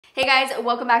Hey guys,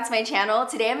 welcome back to my channel.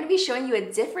 Today I'm going to be showing you a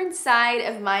different side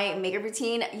of my makeup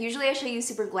routine. Usually I show you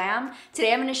super glam.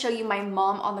 Today I'm going to show you my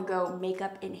mom on the go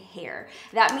makeup and hair.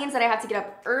 That means that I have to get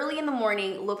up early in the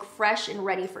morning, look fresh and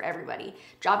ready for everybody.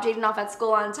 Drop Jaden off at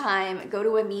school on time, go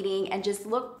to a meeting, and just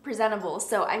look presentable.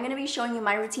 So I'm going to be showing you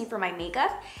my routine for my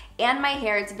makeup and my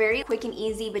hair. It's very quick and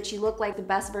easy, but you look like the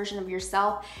best version of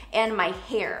yourself. And my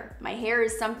hair. My hair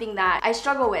is something that I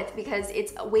struggle with because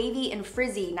it's wavy and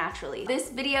frizzy naturally. This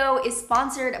video is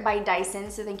sponsored by Dyson,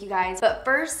 so thank you guys. But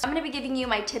first, I'm gonna be giving you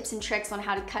my tips and tricks on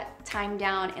how to cut time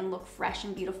down and look fresh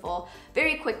and beautiful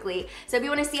very quickly. So if you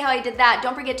wanna see how I did that,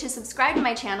 don't forget to subscribe to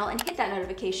my channel and hit that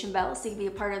notification bell so you can be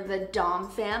a part of the Dom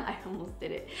fam. I almost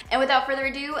did it. And without further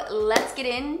ado, let's get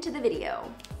into the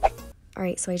video.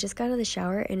 Alright, so I just got out of the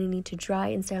shower and I need to dry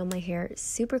and style my hair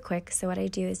super quick. So what I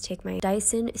do is take my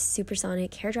Dyson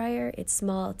Supersonic hairdryer. It's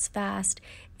small, it's fast,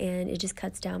 and it just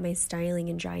cuts down my styling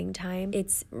and drying time.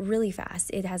 It's really fast.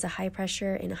 It has a high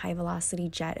pressure and a high velocity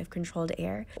jet of controlled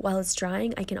air. While it's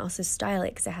drying, I can also style it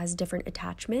because it has different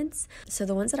attachments. So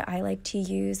the ones that I like to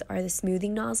use are the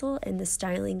smoothing nozzle and the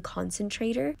styling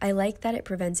concentrator. I like that it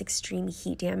prevents extreme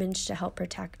heat damage to help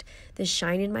protect the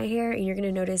shine in my hair, and you're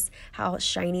gonna notice how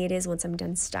shiny it is once I'm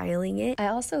done styling it. I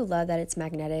also love that it's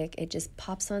magnetic. It just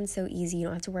pops on so easy. You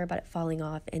don't have to worry about it falling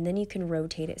off, and then you can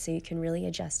rotate it so you can really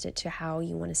adjust it to how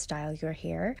you want to style your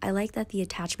hair. I like that the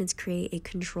attachments create a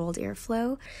controlled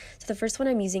airflow. So the first one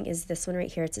I'm using is this one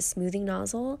right here. It's a smoothing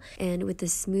nozzle, and with the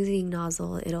smoothing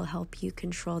nozzle, it'll help you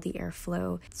control the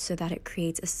airflow so that it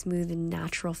creates a smooth and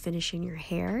natural finish in your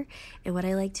hair. And what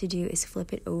I like to do is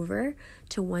flip it over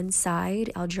to one side.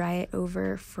 I'll dry it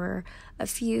over for a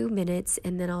few minutes,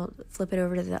 and then I'll flip it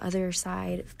over to the other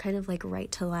side, kind of like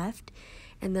right to left.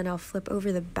 And then I'll flip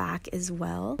over the back as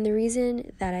well. And the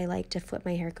reason that I like to flip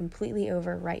my hair completely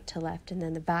over right to left and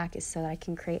then the back is so that I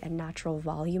can create a natural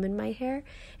volume in my hair.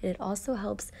 And it also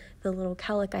helps the little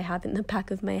cowlick I have in the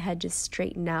back of my head just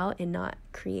straighten out and not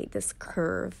create this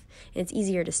curve. And it's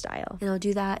easier to style. And I'll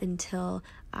do that until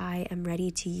I am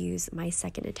ready to use my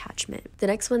second attachment. The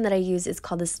next one that I use is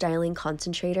called the styling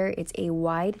concentrator. It's a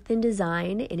wide, thin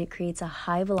design, and it creates a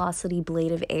high velocity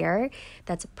blade of air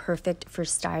that's perfect for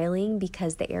styling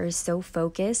because the air is so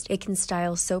focused. It can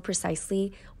style so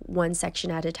precisely one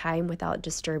section at a time without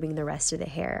disturbing the rest of the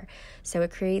hair. So it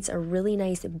creates a really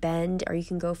nice bend, or you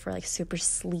can go for like super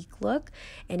sleek look,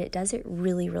 and it does it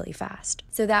really, really fast.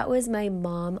 So that was my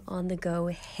mom on the go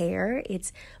hair.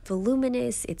 It's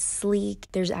voluminous, it's sleek.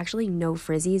 There's actually no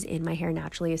frizzies, and my hair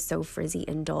naturally is so frizzy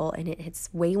and dull, and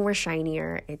it's way more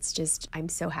shinier. It's just, I'm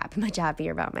so happy, much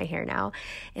happier about my hair now,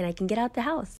 and I can get out the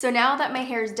house. So now that my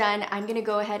hair is done, I'm gonna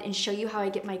go ahead and show you how I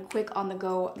get my quick on the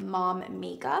go mom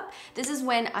makeup. This is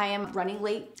when I am running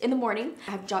late in the morning.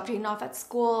 I have dropped Jaden off at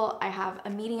school, I have a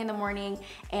meeting in the morning,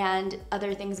 and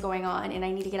other things going on, and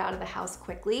I need to get out of the house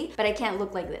quickly, but I can't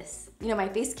look like this. You know, my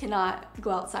face cannot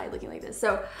go outside looking like this.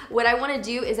 So what I wanna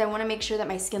do is I wanna make sure that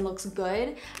my skin looks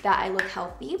good, that I look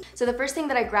healthy. So the first thing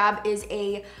that I grab is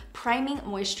a priming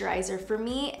moisturizer. For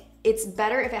me, it's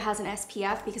better if it has an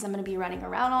SPF because I'm gonna be running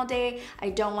around all day.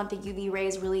 I don't want the UV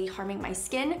rays really harming my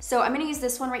skin. So I'm gonna use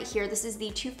this one right here. This is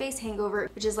the Too Faced Hangover,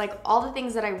 which is like all the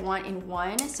things that I want in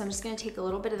one. So I'm just gonna take a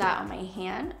little bit of that on my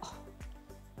hand. Oh,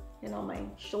 and on my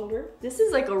shoulder. This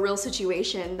is like a real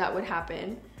situation that would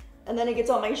happen. And then it gets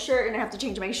on my shirt and I have to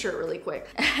change my shirt really quick.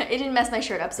 It didn't mess my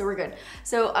shirt up, so we're good.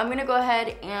 So I'm gonna go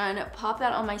ahead and pop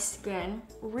that on my skin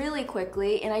really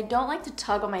quickly. And I don't like to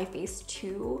tug on my face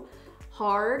too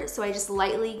hard, so I just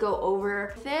lightly go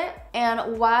over with it.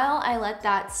 And while I let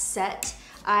that set,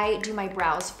 I do my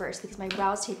brows first because my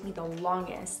brows take me the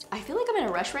longest. I feel like I'm in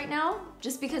a rush right now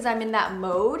just because I'm in that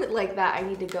mode, like that I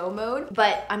need to go mode,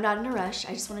 but I'm not in a rush.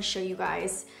 I just wanna show you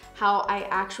guys how I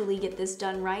actually get this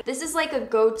done right. This is like a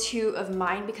go-to of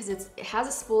mine because it has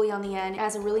a spoolie on the end. It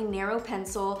has a really narrow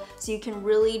pencil, so you can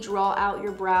really draw out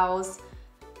your brows,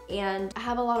 and I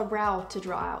have a lot of brow to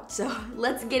draw out, so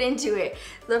let's get into it.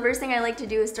 The first thing I like to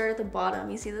do is start at the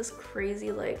bottom. You see this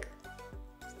crazy like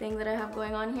thing that I have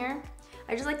going on here?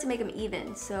 I just like to make them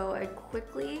even, so I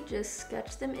quickly just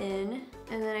sketch them in,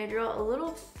 and then I draw a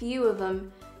little few of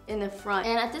them in the front.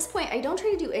 And at this point, I don't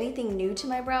try to do anything new to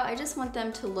my brow. I just want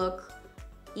them to look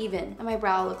even, and my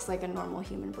brow looks like a normal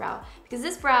human brow because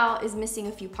this brow is missing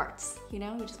a few parts. You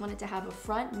know, you just want it to have a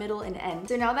front, middle, and end.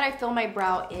 So now that I fill my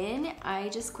brow in, I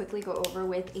just quickly go over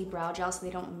with a brow gel so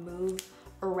they don't move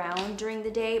around during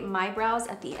the day. My brows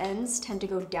at the ends tend to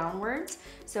go downwards,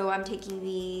 so I'm taking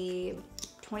the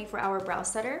 24-hour brow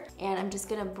setter, and I'm just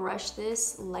gonna brush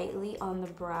this lightly on the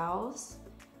brows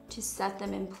to set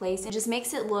them in place. It just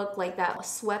makes it look like that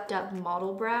swept up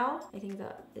model brow. I think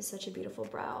that is such a beautiful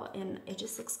brow and it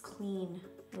just looks clean.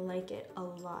 I like it a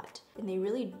lot. And they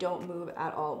really don't move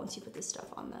at all once you put this stuff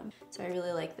on them. So I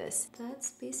really like this.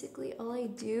 That's basically all I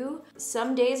do.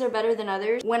 Some days are better than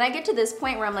others. When I get to this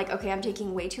point where I'm like, okay, I'm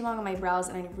taking way too long on my brows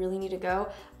and I really need to go,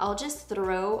 I'll just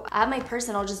I have my purse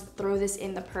and I'll just throw this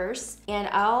in the purse and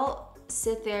I'll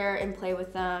sit there and play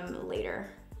with them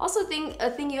later. Also, a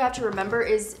thing you have to remember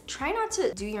is try not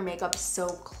to do your makeup so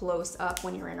close up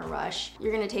when you're in a rush.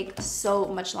 You're gonna take so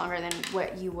much longer than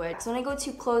what you would. So when I go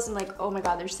too close, I'm like, oh my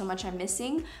God, there's so much I'm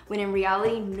missing, when in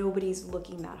reality, nobody's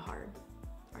looking that hard.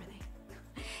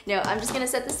 No, I'm just gonna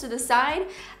set this to the side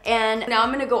and now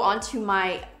I'm gonna go on to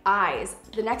my eyes.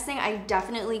 The next thing I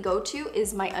definitely go to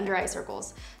is my under eye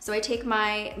circles. So I take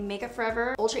my Makeup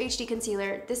Forever Ultra HD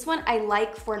Concealer. This one I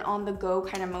like for an on the go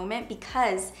kind of moment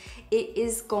because it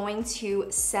is going to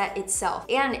set itself.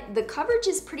 And the coverage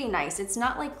is pretty nice. It's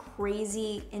not like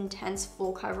crazy intense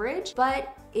full coverage,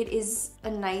 but it is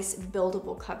a nice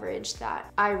buildable coverage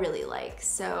that I really like.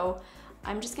 So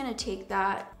I'm just gonna take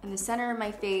that in the center of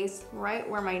my face, right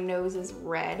where my nose is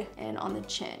red and on the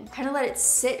chin. Kind of let it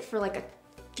sit for like a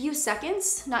few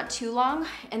seconds, not too long,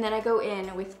 and then I go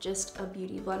in with just a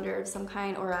beauty blender of some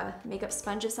kind or a makeup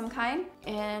sponge of some kind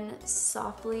and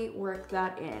softly work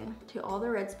that in to all the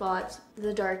red spots,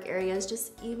 the dark areas,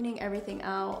 just evening everything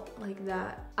out like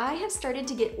that. I have started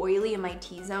to get oily in my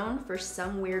T-zone for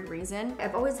some weird reason.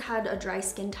 I've always had a dry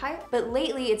skin type, but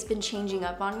lately it's been changing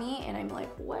up on me and I'm like,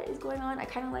 what is going on? I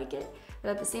kind of like it, but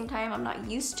at the same time, I'm not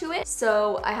used to it.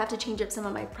 So I have to change up some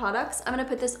of my products. I'm gonna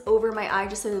put this over my eye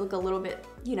just so they look a little bit,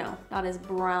 you know, not as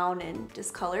brown and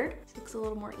discolored. So it looks a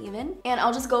little more even. And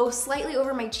I'll just go slightly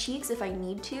over my cheeks if I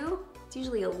need to. It's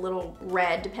usually a little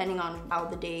red depending on how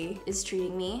the day is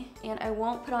treating me. And I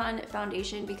won't put on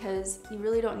foundation because you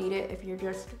really don't need it if you're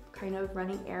just kind of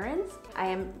running errands. I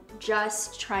am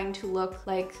just trying to look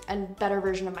like a better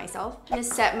version of myself. I'm gonna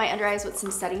set my under eyes with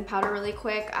some setting powder really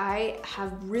quick. I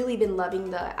have really been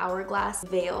loving the Hourglass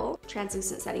Veil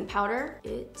translucent setting powder.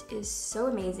 It is so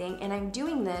amazing. And I'm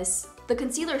doing this, the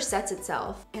concealer sets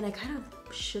itself and I kind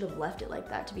of should have left it like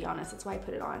that, to be honest. That's why I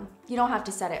put it on. You don't have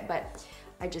to set it, but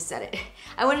I just said it.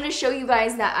 I wanted to show you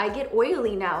guys that I get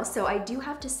oily now, so I do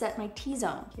have to set my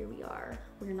T-zone. Here we are.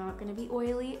 We're not gonna be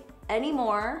oily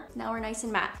anymore. Now we're nice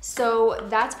and matte. So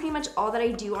that's pretty much all that I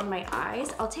do on my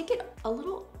eyes. I'll take it a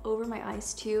little over my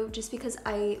eyes too, just because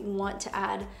I want to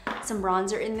add some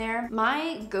bronzer in there.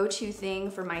 My go-to thing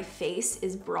for my face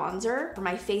is bronzer. For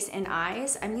my face and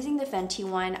eyes, I'm using the Fenty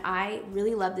one. I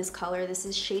really love this color. This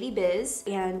is Shady Biz,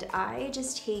 and I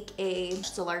just take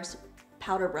just a large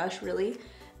powder brush really,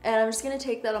 and I'm just gonna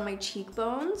take that on my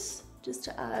cheekbones just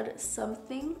to add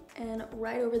something, and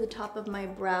right over the top of my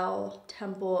brow,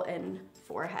 temple, and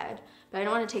forehead. But I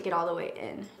don't want to take it all the way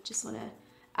in. Just want to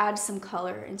add some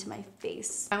color into my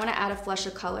face. I want to add a flush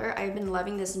of color. I've been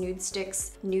loving this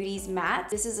Nudestix Nudies matte.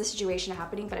 This is a situation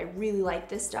happening, but I really like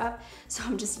this stuff, so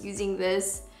I'm just using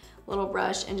this little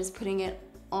brush and just putting it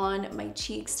on my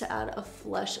cheeks to add a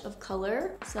flush of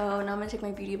color. So now I'm gonna take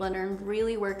my beauty blender and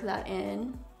really work that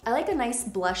in. I like a nice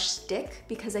blush stick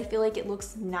because I feel like it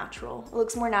looks natural. It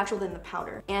looks more natural than the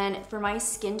powder. And for my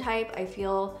skin type, I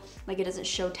feel like it doesn't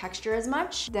show texture as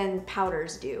much than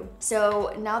powders do.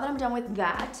 So now that I'm done with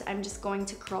that, I'm just going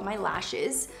to curl my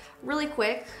lashes really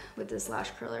quick with this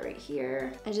lash curler right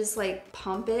here. I just like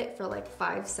pump it for like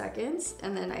 5 seconds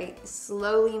and then I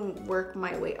slowly work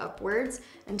my way upwards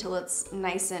until it's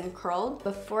nice and curled.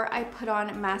 Before I put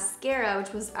on mascara,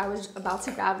 which I was about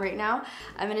to grab right now,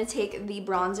 I'm gonna take the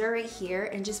bronzer right here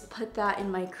and just put that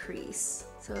in my crease.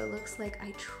 So it looks like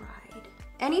I tried.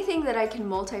 Anything that I can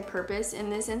multi-purpose in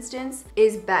this instance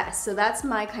is best. So that's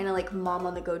my kind of like mom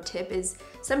on the go tip, is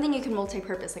something you can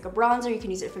multi-purpose, like a bronzer. You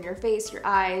can use it for your face, your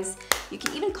eyes. You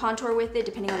can even contour with it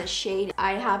depending on the shade.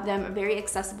 I have them very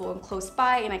accessible and close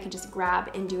by, and I can just grab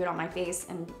and do it on my face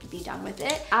and be done with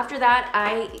it. After that,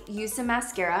 I use some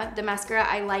mascara. The mascara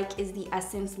I like is the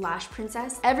Essence Lash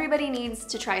Princess. Everybody needs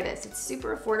to try this. It's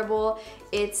super affordable.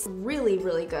 It's really,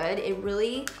 really good. It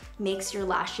really makes your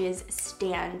lashes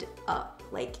stand up.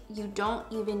 Like, you don't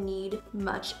even need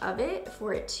much of it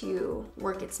for it to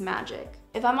work its magic.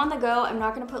 If I'm on the go, I'm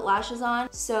not gonna put lashes on,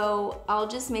 so I'll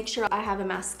just make sure I have a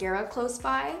mascara close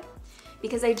by,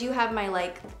 because I do have my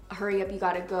like hurry up you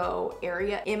gotta go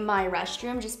area in my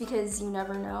restroom, just because you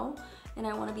never know. and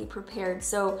I wanna be prepared.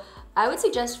 So I would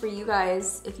suggest for you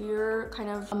guys, if you're kind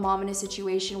of a mom in a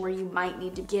situation where you might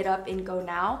need to get up and go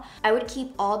now, I would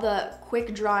keep all the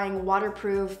quick drying,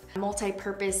 waterproof,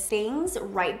 multi-purpose things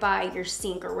right by your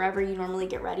sink or wherever you normally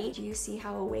get ready. Do you see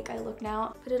how awake I look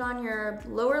now? Put it on your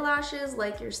lower lashes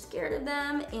like you're scared of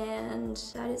them, and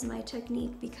that is my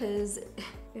technique because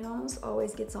it almost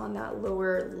always gets on that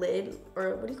lower lid,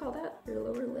 or what do you call that? Your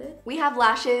lower lid? We have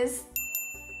lashes.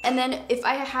 And then if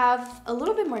I have a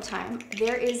little bit more time,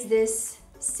 there is this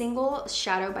single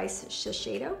shadow by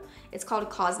Sheseido. It's called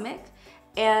Cosmic.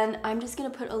 And I'm just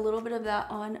gonna put a little bit of that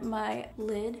on my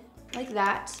lid like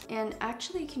that. And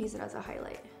actually you can use it as a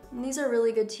highlight. And these are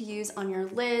really good to use on your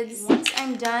lids. Once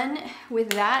I'm done with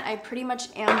that, I pretty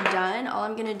much am done. All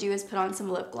I'm gonna do is put on some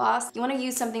lip gloss. You wanna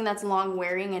use something that's long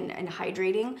wearing and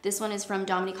hydrating. This one is from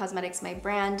Dominique Cosmetics, my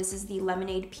brand. This is the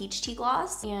Lemonade Peach Tea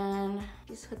Gloss. And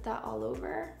just put that all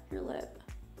over your lip.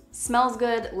 Smells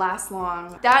good, lasts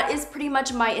long. That is pretty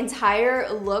much my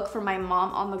entire look for my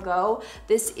mom on the go.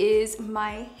 This is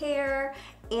my hair,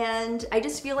 and I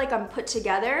just feel like I'm put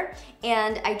together,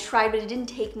 and I tried, but it didn't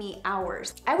take me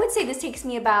hours. I would say this takes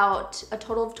me about a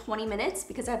total of 20 minutes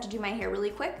because I have to do my hair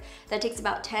really quick. That takes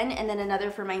about 10, and then another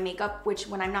for my makeup, which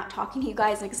when I'm not talking to you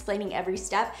guys and explaining every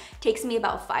step, takes me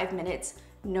about 5 minutes.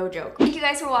 No joke. Thank you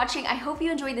guys for watching. I hope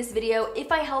you enjoyed this video.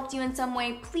 If I helped you in some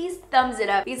way, please thumbs it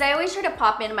up because I always try to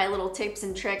pop in my little tips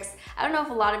and tricks. I don't know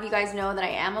if a lot of you guys know that I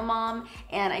am a mom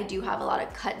and I do have a lot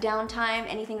of cut down time.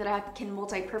 Anything that I can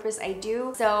multi-purpose, I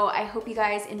do. So I hope you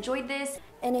guys enjoyed this.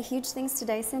 And a huge thanks to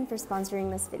Dyson for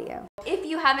sponsoring this video. If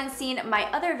you haven't seen my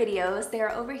other videos, they are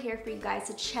over here for you guys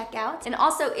to check out. And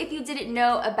also, if you didn't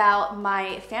know about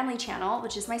my family channel,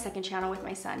 which is my second channel with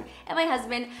my son and my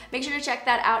husband, make sure to check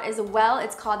that out as well.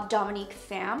 It's called Dominique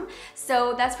Fam.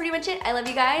 So that's pretty much it. I love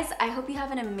you guys. I hope you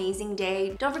have an amazing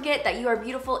day. Don't forget that you are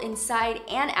beautiful inside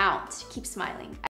and out. Keep smiling.